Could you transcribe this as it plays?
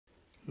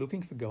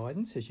Looking for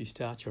guidance as you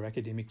start your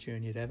academic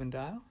journey at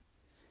Avondale?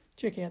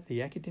 Check out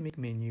the academic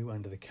menu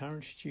under the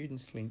Current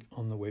Students link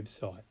on the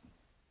website.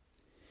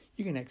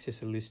 You can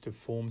access a list of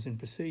forms and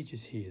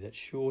procedures here that's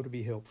sure to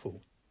be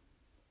helpful.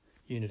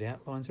 Unit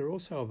outlines are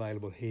also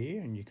available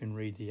here, and you can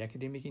read the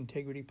academic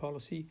integrity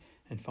policy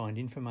and find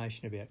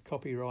information about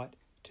copyright,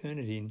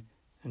 Turnitin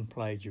and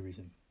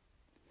plagiarism.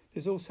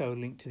 There's also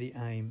a link to the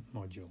AIM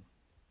module.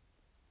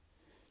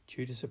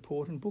 Tutor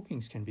support and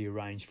bookings can be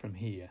arranged from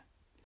here.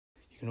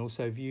 You can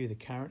also view the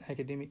current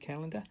academic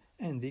calendar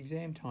and the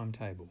exam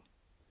timetable.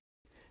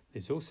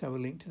 There's also a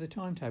link to the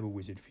timetable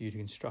wizard for you to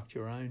construct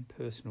your own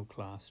personal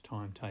class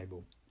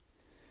timetable.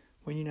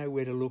 When you know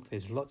where to look,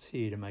 there's lots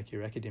here to make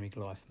your academic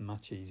life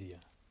much easier.